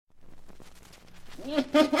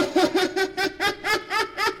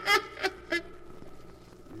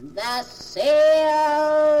The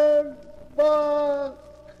sealed book.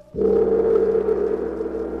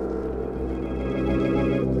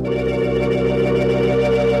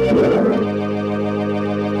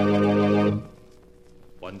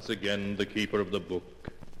 Once again, the keeper of the book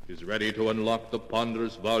is ready to unlock the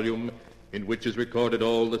ponderous volume in which is recorded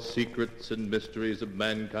all the secrets and mysteries of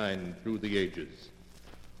mankind through the ages,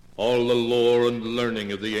 all the lore and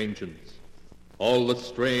learning of the ancients, all the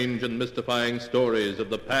strange and mystifying stories of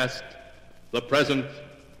the past, the present,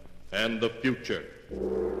 and the future.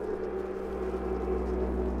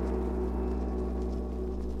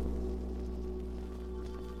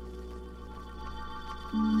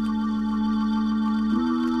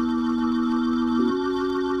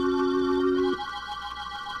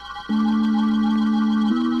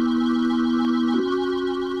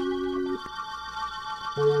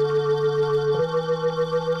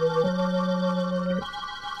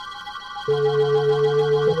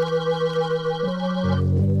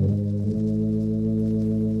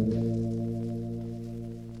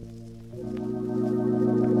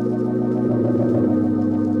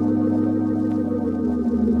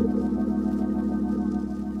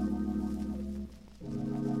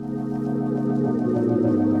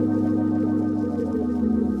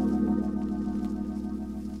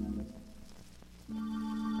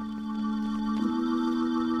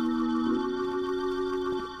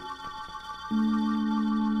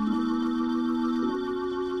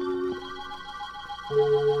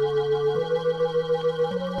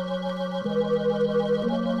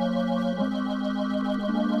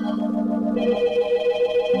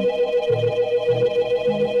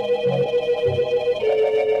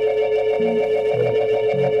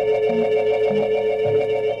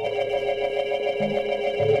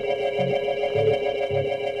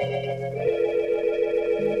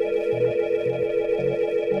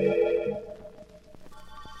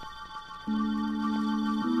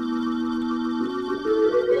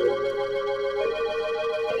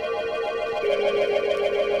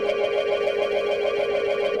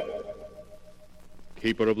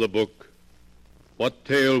 Keeper of the book, what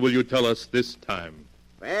tale will you tell us this time?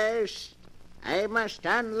 First, I must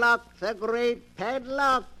unlock the great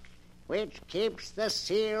padlock which keeps the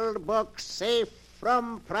sealed book safe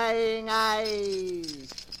from prying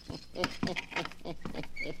eyes.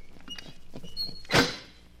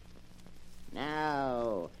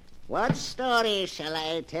 Now, what story shall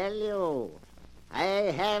I tell you? I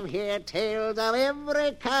have here tales of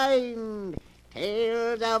every kind.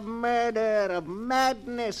 Tales of murder, of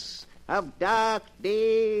madness, of dark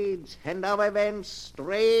deeds, and of events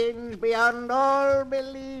strange beyond all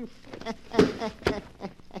belief.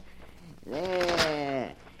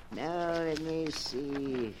 There. Now let me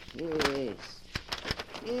see.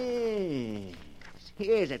 Yes.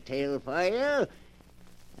 Here's a tale for you.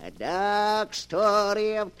 A dark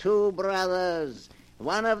story of two brothers.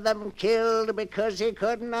 One of them killed because he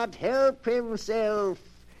could not help himself.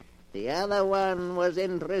 The other one was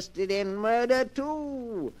interested in murder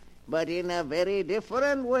too, but in a very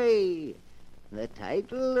different way. The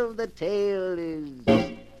title of the tale is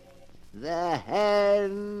The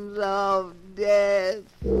Hands of Death.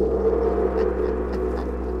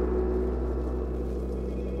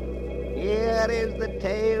 Here is the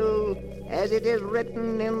tale as it is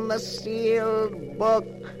written in the sealed book.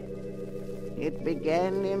 It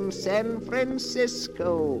began in San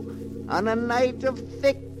Francisco on a night of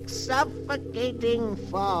thick, suffocating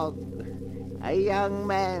fog. A young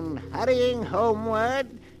man hurrying homeward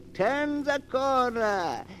turns a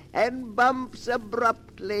corner and bumps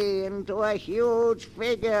abruptly into a huge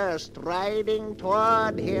figure striding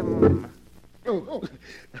toward him. Oh,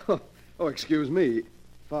 excuse me.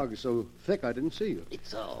 Fog is so thick I didn't see you.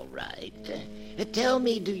 It's all right. Tell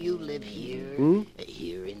me, do you live here?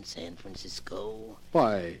 Here in San Francisco?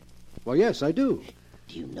 Why, yes, I do.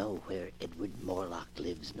 Do you know where Edward Morlock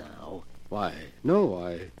lives now? Why, no,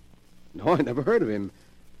 I never heard of him.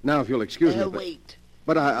 Now, if you'll excuse me... Wait.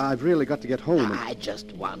 But I've really got to get home. I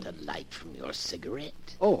just want a light from your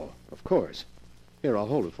cigarette. Oh, of course. Here, I'll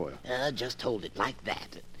hold it for you. Just hold it like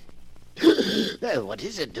that. What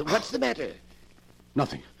is it? What's the matter?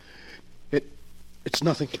 Nothing. It's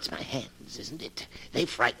nothing. It's my hands, isn't it? They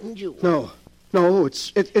frightened you. No,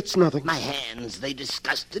 it's nothing. My hands, they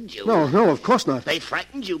disgusted you. No, of course not. They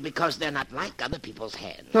frightened you because they're not like other people's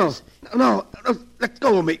hands. No, let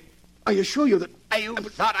go of me. Are you sure that... You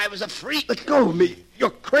thought I was a freak? Let go of me. You're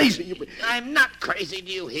crazy. I'm not crazy,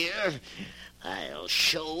 do you hear? I'll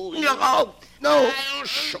show you. No. I'll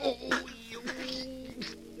show you.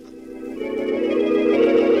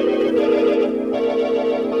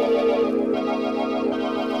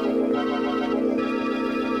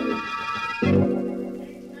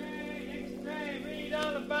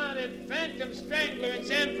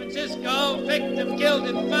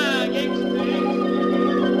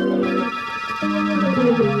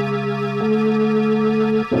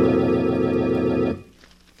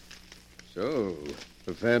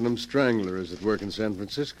 Phantom Strangler is at work in San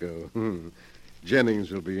Francisco.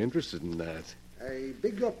 Jennings will be interested in that. I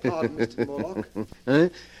beg your pardon, Mr. Morlock. Huh?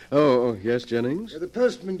 Oh, yes, Jennings? The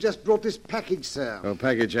postman just brought this package, sir. Oh,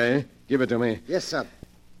 package, eh? Give it to me. Yes, sir.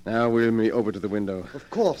 Now wheel me over to the window. Of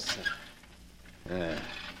course, sir.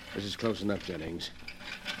 This is close enough, Jennings.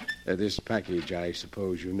 This package, I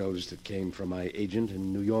suppose you noticed it came from my agent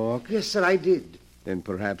in New York? Yes, sir, I did. Then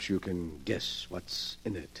perhaps you can guess what's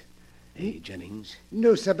in it. Hey, Jennings?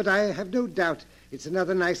 No, sir, but I have no doubt it's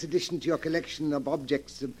another nice addition to your collection of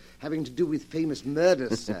objects having to do with famous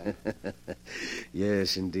murders, sir.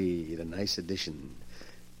 Yes, indeed, a nice addition.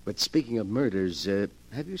 But speaking of murders,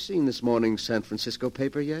 have you seen this morning's San Francisco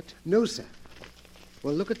paper yet? No, sir.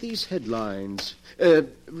 Well, look at these headlines.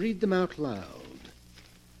 Read them out loud.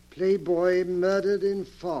 Playboy murdered in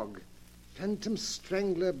fog. Phantom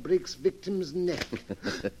Strangler breaks victim's neck.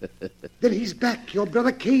 Then he's back. Your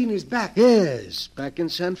brother Kane is back. Yes, back in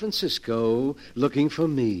San Francisco, looking for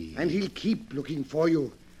me. And he'll keep looking for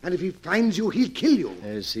you. And if he finds you, he'll kill you.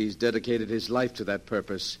 Yes, he's dedicated his life to that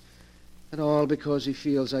purpose. And all because he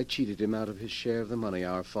feels I cheated him out of his share of the money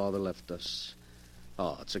our father left us.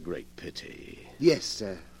 Oh, it's a great pity. Yes,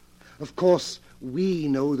 sir. Of course, we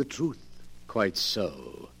know the truth. Quite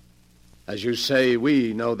so. As you say,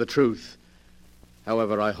 we know the truth.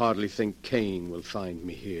 However, I hardly think Kane will find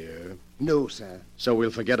me here. No, sir. So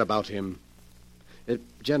we'll forget about him.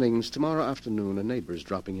 Jennings, tomorrow afternoon, a neighbor's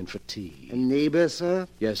dropping in for tea. A neighbor, sir?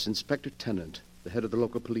 Yes, Inspector Tennant, the head of the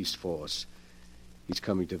local police force. He's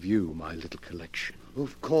coming to view my little collection.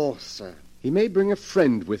 Of course, sir. He may bring a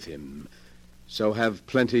friend with him, so have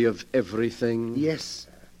plenty of everything. Yes,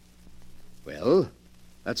 sir. Well,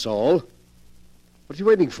 that's all. What are you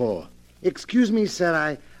waiting for? Excuse me,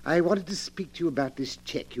 sir. I wanted to speak to you about this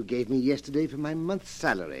check you gave me yesterday for my month's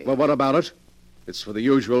salary. Well, what about it? It's for the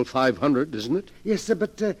usual 500, isn't it? Yes, sir,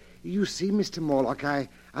 but you see, Mr. Morlock,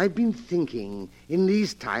 I've been thinking in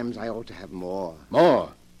these times I ought to have more. More?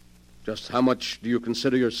 Just how much do you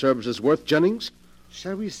consider your services worth, Jennings?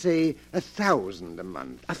 Shall we say 1,000 a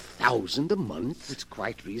month? 1,000 a month? It's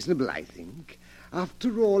quite reasonable, I think.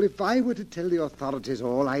 After all, if I were to tell the authorities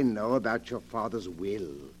all I know about your father's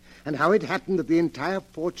will, and how it happened that the entire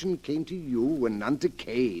fortune came to you and none to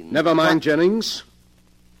Kane... Never mind, Jennings.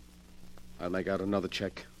 I'll make out another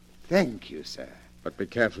check. Thank you, sir. But be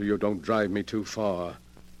careful you don't drive me too far,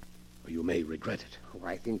 or you may regret it. Oh,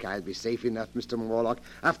 I think I'll be safe enough, Mr. Morlock.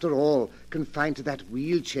 After all, confined to that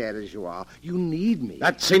wheelchair as you are, you need me.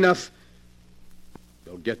 That's enough.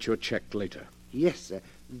 You'll get your check later. Yes, sir.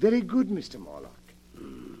 Very good, Mr. Morlock.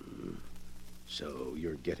 So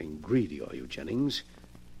you're getting greedy, are you, Jennings?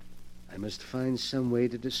 I must find some way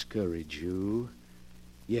to discourage you.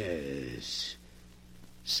 Yes,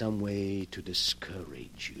 some way to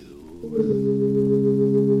discourage you.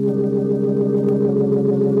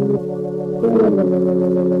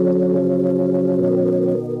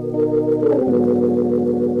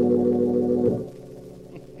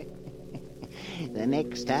 The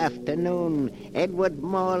next afternoon, Edward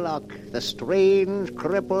Morlock, the strange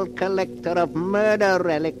crippled collector of murder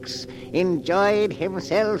relics, enjoyed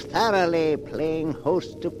himself thoroughly playing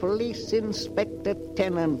host to Police Inspector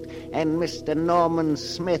Tennant and Mr. Norman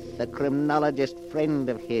Smith, a criminologist friend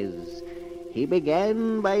of his. He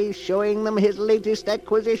began by showing them his latest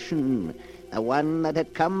acquisition, the one that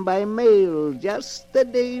had come by mail just the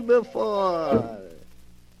day before.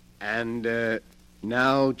 And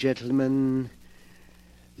now, gentlemen,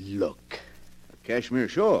 look. A cashmere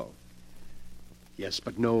shawl. Yes,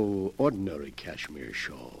 but no ordinary cashmere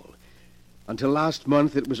shawl. Until last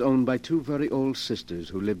month, it was owned by two very old sisters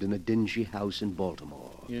who lived in a dingy house in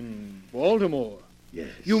Baltimore. In Baltimore? Yes.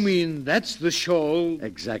 You mean that's the shawl?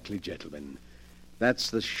 Exactly, gentlemen. That's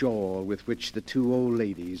the shawl with which the two old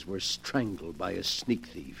ladies were strangled by a sneak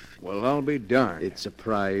thief. Well, I'll be darned. It's a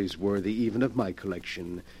prize worthy even of my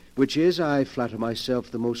collection, which is, I flatter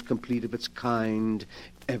myself, the most complete of its kind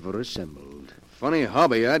ever assembled. Funny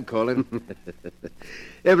hobby, I'd call it.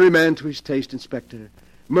 Every man to his taste, Inspector.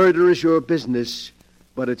 Murder is your business,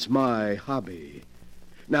 but it's my hobby.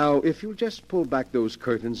 Now, if you'll just pull back those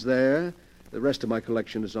curtains there, the rest of my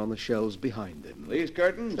collection is on the shelves behind them. These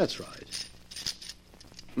curtains? That's right.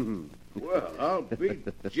 Well, I'll be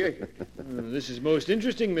jiggered. This is most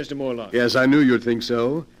interesting, Mr. Morlock. Yes, I knew you'd think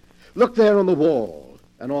so. Look there on the wall.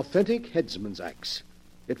 An authentic headsman's axe.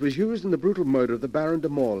 It was used in the brutal murder of the Baron de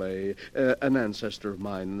Morlaix, an ancestor of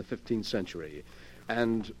mine in the 15th century.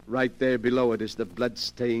 And right there below it is the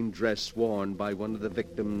blood-stained dress worn by one of the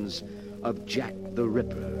victims of Jack the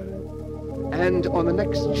Ripper. And on the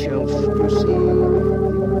next shelf, you see...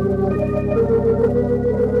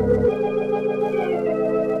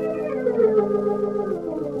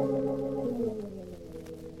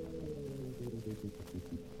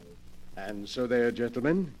 And so there,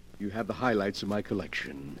 gentlemen, you have the highlights of my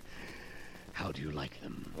collection. How do you like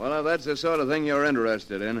them? Well, if that's the sort of thing you're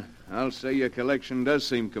interested in, I'll say your collection does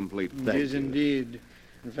seem complete. It is indeed.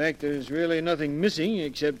 In fact, there's really nothing missing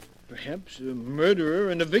except perhaps a murderer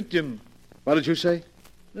and a victim. What did you say?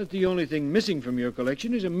 That the only thing missing from your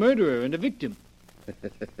collection is a murderer and a victim.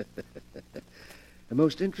 A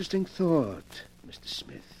most interesting thought, Mr.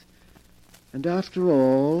 Smith. And after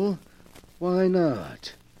all, why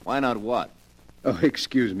not? Why not what? Oh,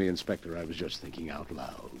 excuse me, Inspector. I was just thinking out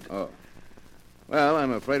loud. Oh. Well,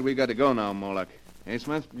 I'm afraid we got to go now, Moloch. Eh,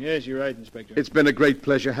 Smith? Yes, you're right, Inspector. It's been a great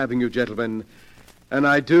pleasure having you, gentlemen. And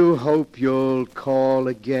I do hope you'll call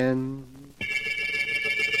again.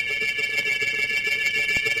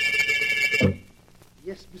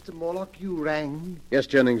 Yes, Mr. Morlock, you rang? Yes,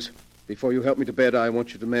 Jennings. Before you help me to bed, I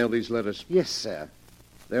want you to mail these letters. Yes, sir.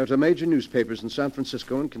 They're to major newspapers in San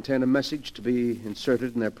Francisco and contain a message to be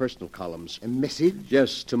inserted in their personal columns. A message?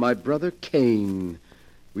 Yes, to my brother Kane.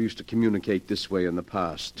 We used to communicate this way in the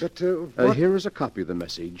past. But, what? Here is a copy of the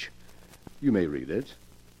message. You may read it.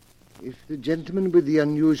 If the gentleman with the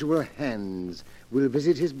unusual hands will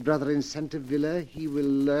visit his brother in Santa Villa, he will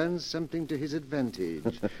learn something to his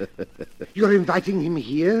advantage. You're inviting him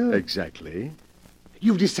here? Exactly.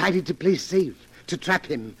 You've decided to play safe, to trap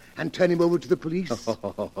him and turn him over to the police?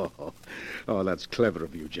 Oh, that's clever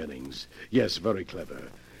of you, Jennings. Yes, very clever.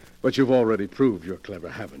 But you've already proved you're clever,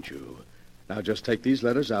 haven't you? Now just take these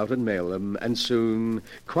letters out and mail them, and soon,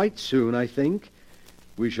 quite soon, I think,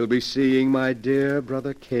 we shall be seeing my dear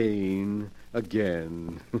brother Kane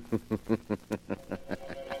again.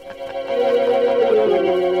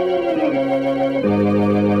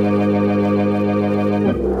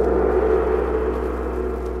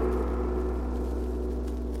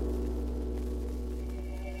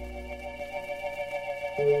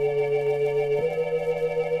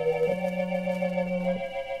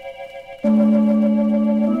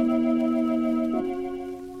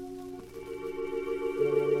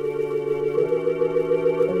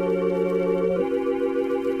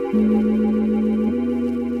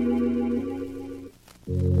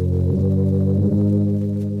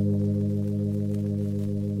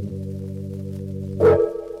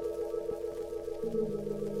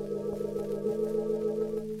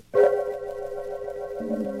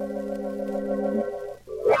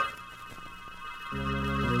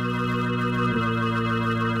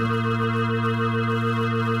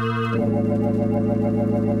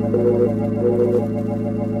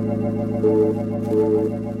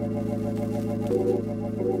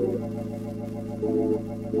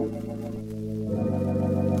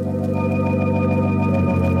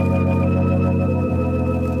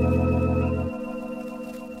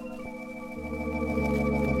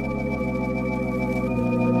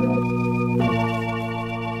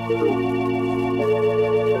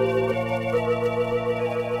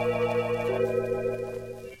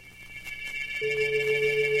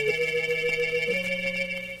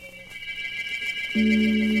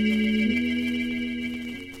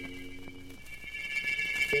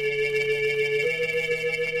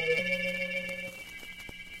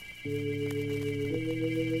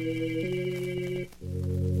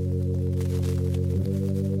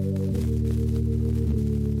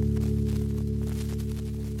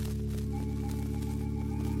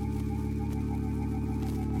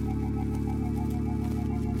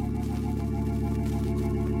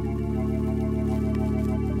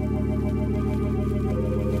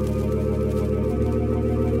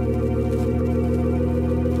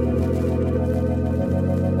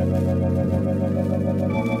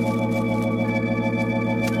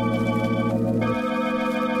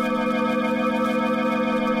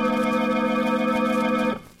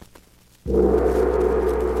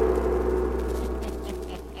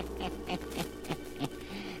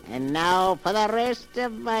 And now for the rest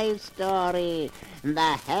of my story, the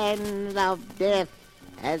hands of death,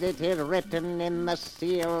 as it is written in the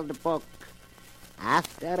sealed book.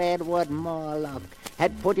 After Edward Morlock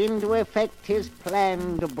had put into effect his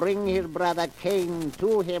plan to bring his brother Kane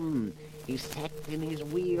to him, he sat in his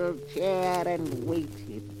wheelchair and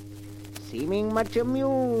waited, seeming much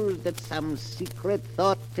amused at some secret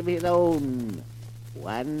thought of his own.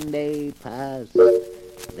 One day passed,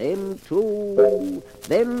 then two,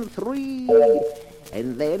 then three,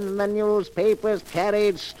 and then the newspapers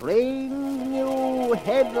carried strange new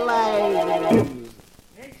headlines.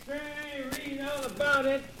 Extra, read all about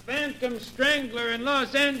it. Phantom Strangler in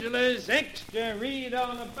Los Angeles. Extra, read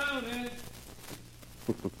all about it.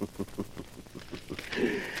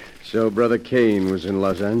 So Brother Kane was in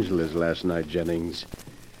Los Angeles last night, Jennings.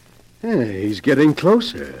 He's getting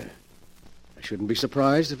closer. I shouldn't be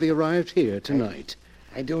surprised if he arrived here tonight.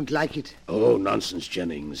 I don't like it. Oh, nonsense,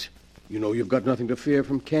 Jennings. You know you've got nothing to fear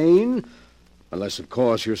from Kane. Unless, of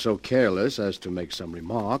course, you're so careless as to make some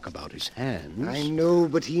remark about his hands. I know,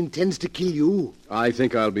 but he intends to kill you. I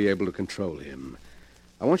think I'll be able to control him.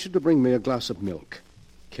 I want you to bring me a glass of milk.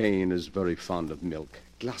 Kane is very fond of milk.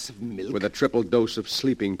 Glass of milk? With a triple dose of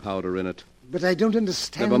sleeping powder in it. But I don't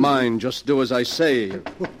understand. Never mind. Just do as I say.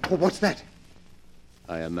 What's that?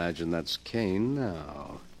 I imagine that's Kane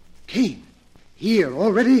now. Kane? Here,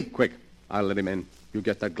 already? Quick. I'll let him in. You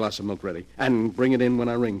get that glass of milk ready. And bring it in when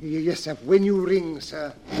I ring. Yes, sir. When you ring,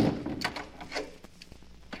 sir.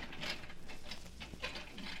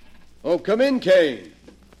 Oh, come in, Kane.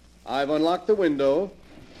 I've unlocked the window.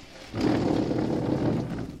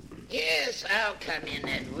 Yes, I'll come in,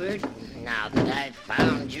 Edward. Now that I've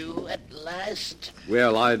found you at last.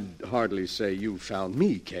 Well, I'd hardly say you found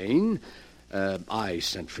me, Kane. I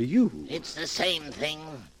sent for you. It's the same thing.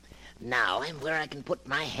 Now I'm where I can put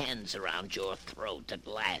my hands around your throat at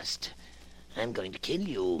last. I'm going to kill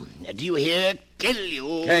you. Do you hear? Kill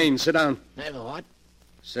you. Kane, sit down. What?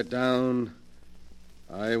 Sit down.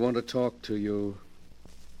 I want to talk to you.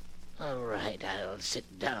 All right, I'll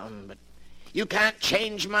sit down, but you can't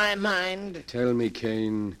change my mind. Tell me,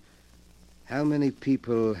 Kane, how many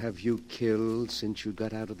people have you killed since you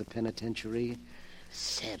got out of the penitentiary?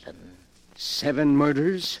 7. 7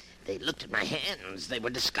 murders? They looked at my hands. They were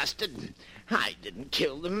disgusted. I didn't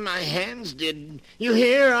kill them. My hands did. You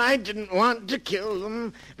hear? I didn't want to kill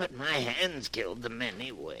them, but my hands killed them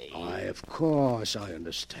anyway. Why, of course, I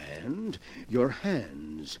understand. Your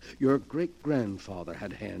hands. Your great-grandfather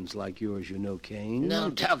had hands like yours, you know, Kane.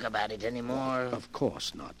 Don't talk about it anymore. Of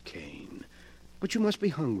course not, Kane. But you must be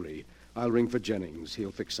hungry. I'll ring for Jennings.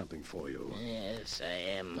 He'll fix something for you. Yes,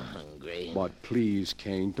 I am hungry. But please,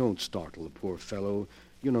 Kane, don't startle the poor fellow.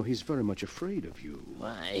 You know, he's very much afraid of you.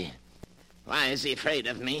 Why? Why is he afraid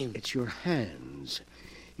of me? It's your hands.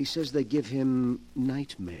 He says they give him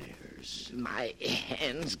nightmares. My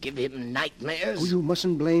hands give him nightmares? Oh, you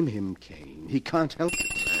mustn't blame him, Kane. He can't help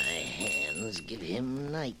it. My hands give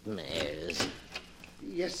him nightmares.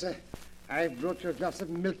 Yes, sir. I brought you a glass of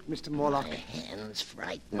milk, Mr. Morlock. My hands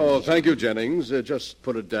frighten Oh, me. thank you, Jennings. Just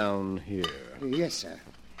put it down here. Yes, sir.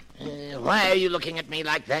 Why are you looking at me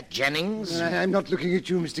like that, Jennings? I'm not looking at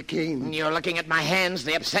you, Mr. Kane. You're looking at my hands.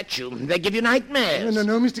 They upset you. They give you nightmares.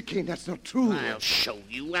 No, Mr. Kane, that's not true. I'll show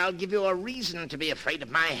you. I'll give you a reason to be afraid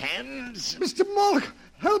of my hands. Mr. Morlock,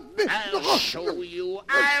 help me. I'll show you.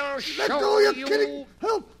 I'll show Let go, you're you. kidding.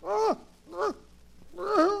 Help.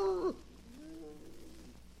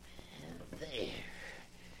 There.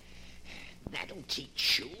 That'll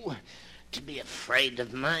teach you to be afraid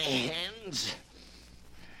of my hands.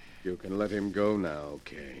 You can let him go now,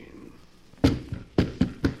 Kane.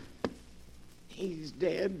 He's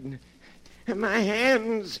dead. My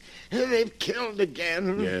hands, they've killed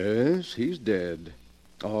again. Yes, he's dead.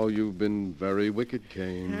 Oh, you've been very wicked,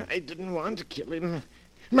 Kane. I didn't want to kill him.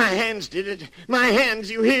 My hands did it. My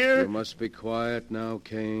hands, you hear? You must be quiet now,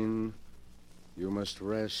 Kane. You must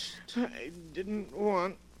rest. I didn't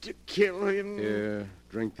want to kill him. Here,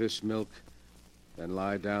 drink this milk, then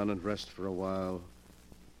lie down and rest for a while.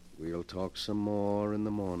 We'll talk some more in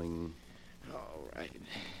the morning. All right.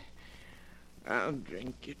 I'll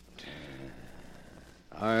drink it.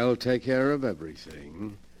 I'll take care of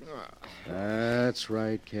everything. Ah. That's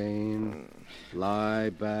right, Kane.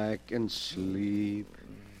 Lie back and sleep.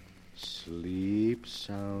 Sleep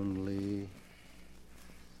soundly.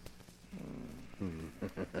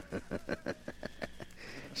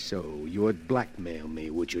 So, you would blackmail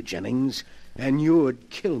me, would you, Jennings? And you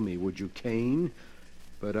would kill me, would you, Kane?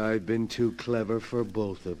 But I've been too clever for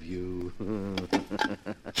both of you.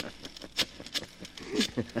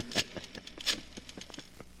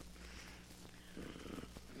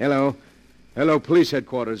 Hello. Hello, police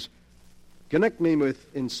headquarters. Connect me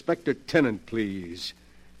with Inspector Tennant, please.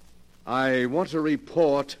 I want to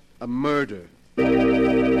report a murder.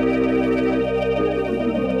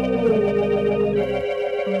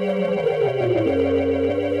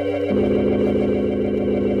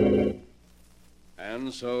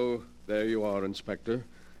 And so, there you are, Inspector.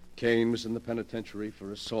 Kane was in the penitentiary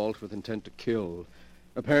for assault with intent to kill.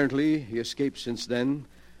 Apparently, he escaped since then.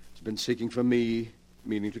 He's been seeking for me,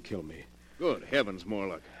 meaning to kill me. Good heavens,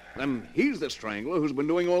 Morlock. Then he's the strangler who's been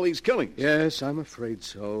doing all these killings. Yes, I'm afraid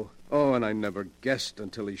so. Oh, and I never guessed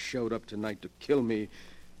until he showed up tonight to kill me,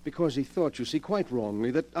 because he thought, you see, quite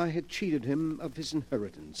wrongly, that I had cheated him of his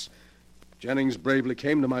inheritance. Jennings bravely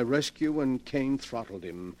came to my rescue, and Kane throttled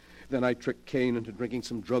him. Then I tricked Kane into drinking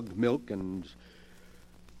some drugged milk, and,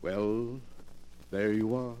 well, there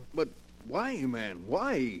you are. But Why, man?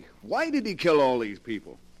 Why? Why did he kill all these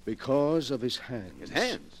people? Because of his hands. His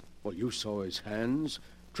hands? Well, you saw his hands.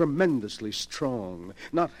 Tremendously strong.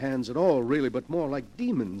 Not hands at all, really, but more like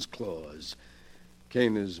demon's claws.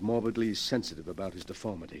 Cain is morbidly sensitive about his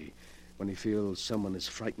deformity. When he feels someone is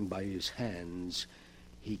frightened by his hands,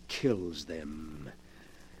 he kills them.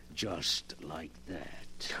 Just like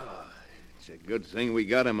that. It's a good thing we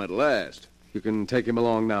got him at last. You can take him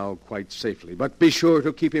along now quite safely, but be sure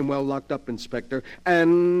to keep him well locked up, Inspector,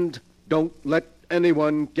 and don't let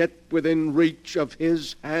anyone get within reach of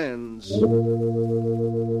his hands.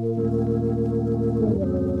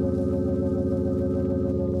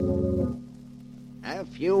 A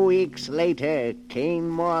few weeks later, Cain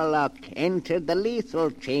Morlock entered the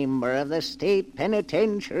lethal chamber of the state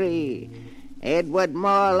penitentiary. Edward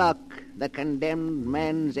Morlock, the condemned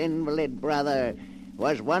man's invalid brother,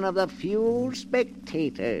 was one of the few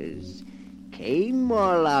spectators. Cain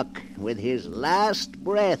Morlock, with his last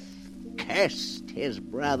breath, cursed his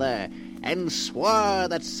brother and swore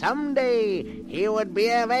that someday he would be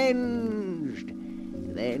avenged.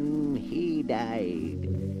 Then he died.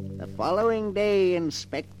 The following day,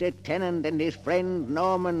 Inspector Tennant and his friend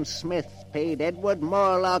Norman Smith paid Edward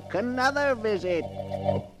Morlock another visit.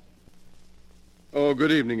 Oh,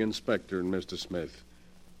 good evening, Inspector and Mr. Smith.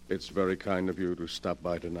 It's very kind of you to stop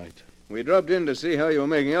by tonight. We dropped in to see how you were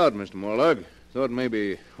making out, Mr. Morlock. Thought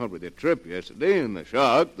maybe, what with your trip yesterday and the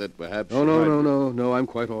shock, that perhaps... Oh, no, I'm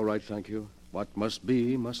quite all right, thank you. What must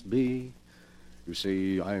be, must be. You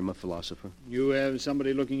see, I'm a philosopher. You have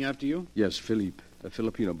somebody looking after you? Yes, Philippe, a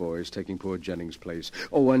Filipino boy, is taking poor Jennings' place.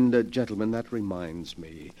 Oh, and, gentlemen, that reminds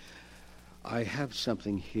me. I have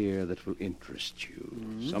something here that will interest you.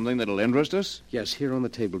 Mm-hmm. Something that'll interest us? Yes, here on the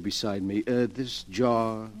table beside me. This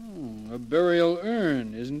jar. A burial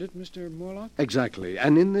urn, isn't it, Mr. Morlock? Exactly.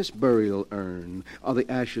 And in this burial urn are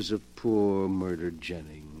the ashes of poor murdered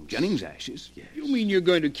Jennings. Jennings' ashes? Yes. You mean you're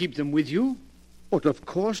going to keep them with you? But of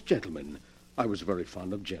course, gentlemen. I was very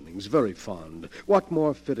fond of Jennings, very fond. What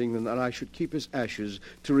more fitting than that I should keep his ashes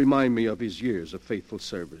to remind me of his years of faithful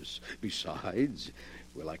service? Besides...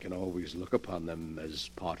 well, I can always look upon them as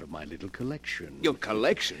part of my little collection. Your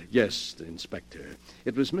collection? Yes, Inspector.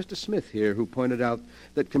 It was Mr. Smith here who pointed out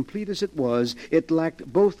that, complete as it was, it lacked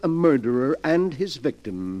both a murderer and his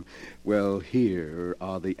victim. Well, here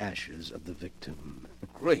are the ashes of the victim.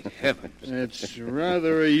 Great heavens. That's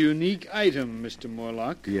rather a unique item, Mr.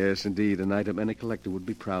 Morlock. Yes, indeed, an item any collector would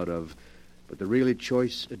be proud of. But the really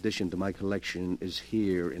choice addition to my collection is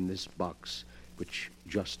here in this box, which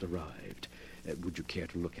just arrived. Would you care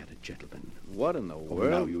to look at it, gentlemen? What in the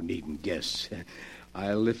world? Oh, now you needn't guess.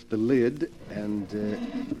 I'll lift the lid and,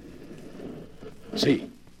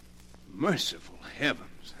 see. Merciful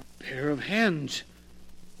heavens. A pair of hands.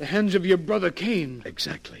 The hands of your brother Cain.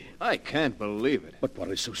 Exactly. I can't believe it. But what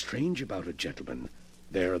is so strange about it, gentlemen?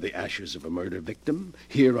 There are the ashes of a murder victim.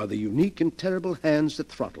 Here are the unique and terrible hands that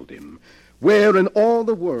throttled him. Where in all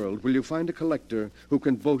the world will you find a collector who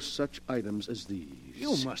can boast such items as these?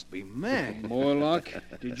 You must be mad. Morlock,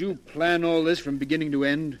 did you plan all this from beginning to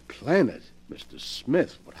end? Plan it, Mr.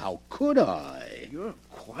 Smith? But how could I? You're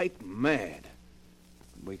quite mad.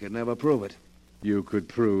 We could never prove it. You could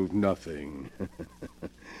prove nothing.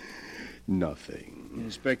 Nothing.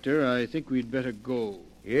 Inspector, I think we'd better go.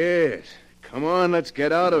 Yes. Come on, let's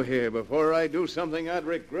get out of here before I do something I'd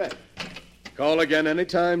regret. Call again any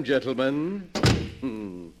time, gentlemen.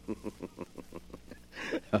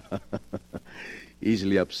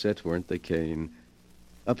 Easily upset, weren't they, Cain?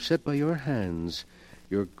 Upset by your hands.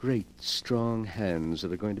 Your great, strong hands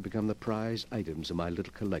that are going to become the prize items of my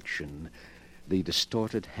little collection. The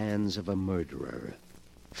distorted hands of a murderer.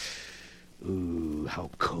 Ooh,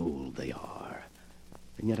 how cold they are.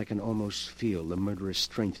 And yet I can almost feel the murderous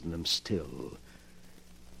strength in them still.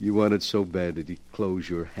 You wanted so bad that you'd close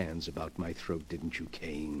your hands about my throat, didn't you,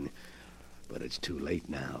 Cain? But it's too late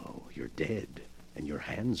now. You're dead. And your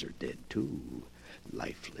hands are dead, too.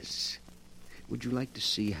 Lifeless. Would you like to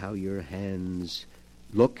see how your hands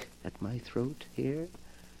look at my throat here?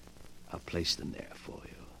 I'll place them there for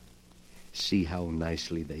you. See how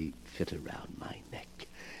nicely they fit around my neck.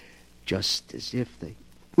 Just as if they...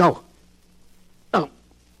 No! No!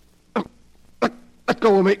 No! Let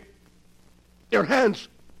go of me! Your hands!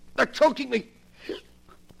 They're choking me!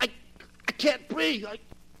 I can't breathe!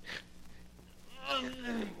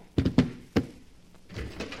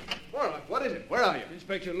 Morlock, what is it? Where are you?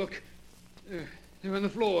 Inspector, look. They're on the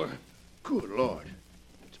floor. Good Lord.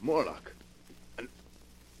 It's Morlock. And...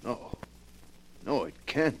 No, it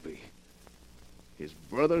can't be. His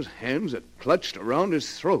brother's hands are clutched around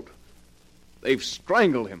his throat. They've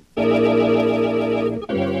strangled him.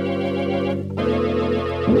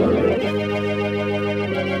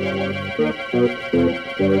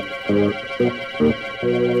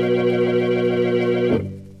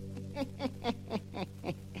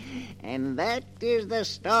 And that is the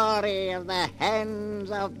story of the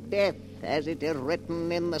Hands of Death, as it is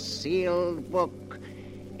written in the sealed book.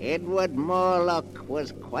 Edward Morlock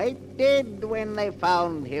was quite dead when they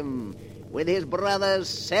found him, with his brother's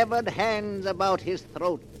severed hands about his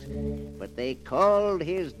throat. But they called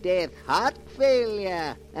his death heart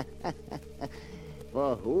failure.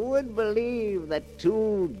 For who would believe that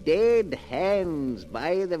two dead hands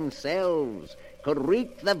by themselves could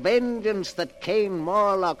wreak the vengeance that Cain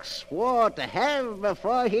Morlock swore to have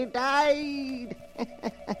before he died?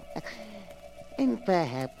 And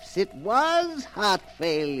perhaps it was heart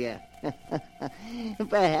failure.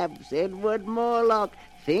 Perhaps Edward Morlock,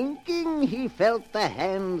 thinking he felt the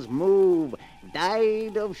hands move,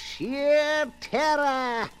 died of sheer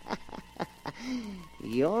terror.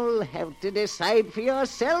 You'll have to decide for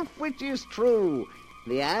yourself which is true.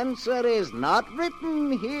 The answer is not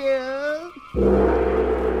written here.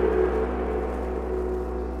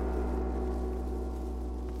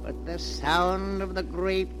 But the sound of the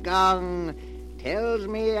great gong tells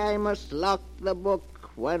me I must lock the book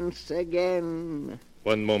once again.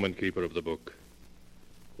 One moment, Keeper of the Book.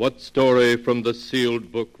 What story from the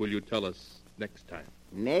sealed book will you tell us next time?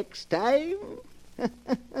 Next time?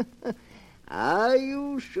 Are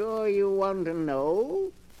you sure you want to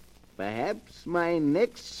know? Perhaps my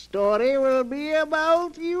next story will be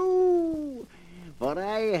about you. For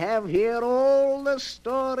I have here all the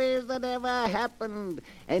stories that ever happened,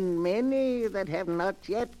 and many that have not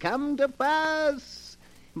yet come to pass.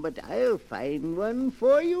 But I'll find one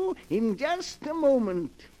for you in just a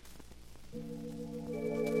moment.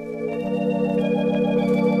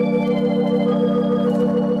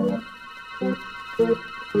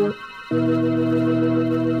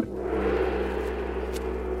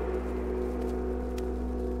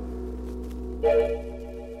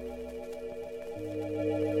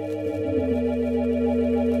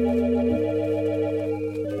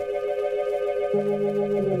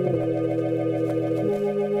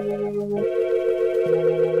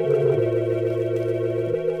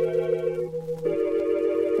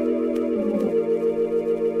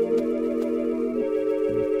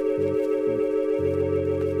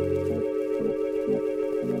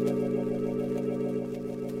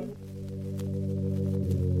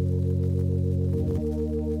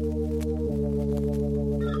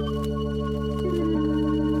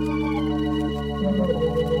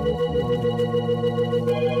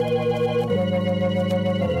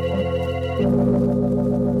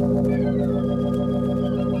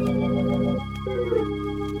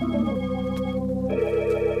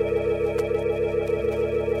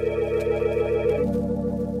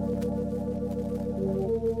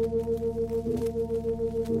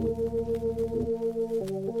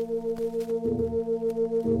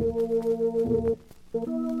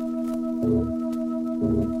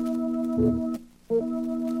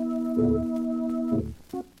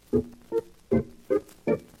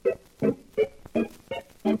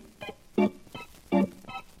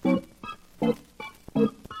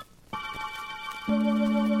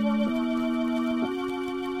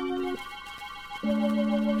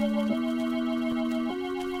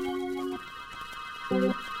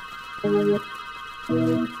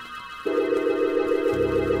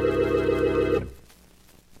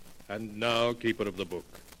 And now, Keeper of the Book,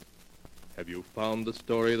 have you found the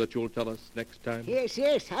story that you'll tell us next time? Yes,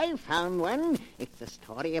 I found one. It's the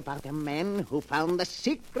story about a man who found the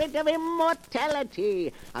secret of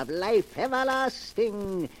immortality, of life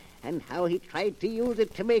everlasting, and how he tried to use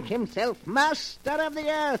it to make himself master of the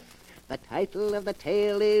earth. The title of the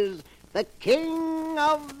tale is The King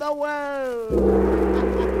of the World.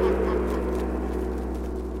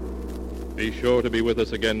 Be sure to be with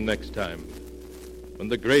us again next time, when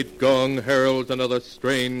the great gong heralds another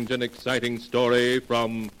strange and exciting story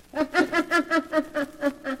from The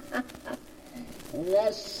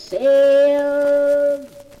Sealed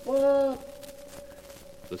Book.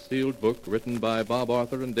 The Sealed Book, written by Bob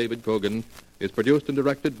Arthur and David Cogan, is produced and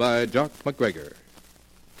directed by Jock McGregor.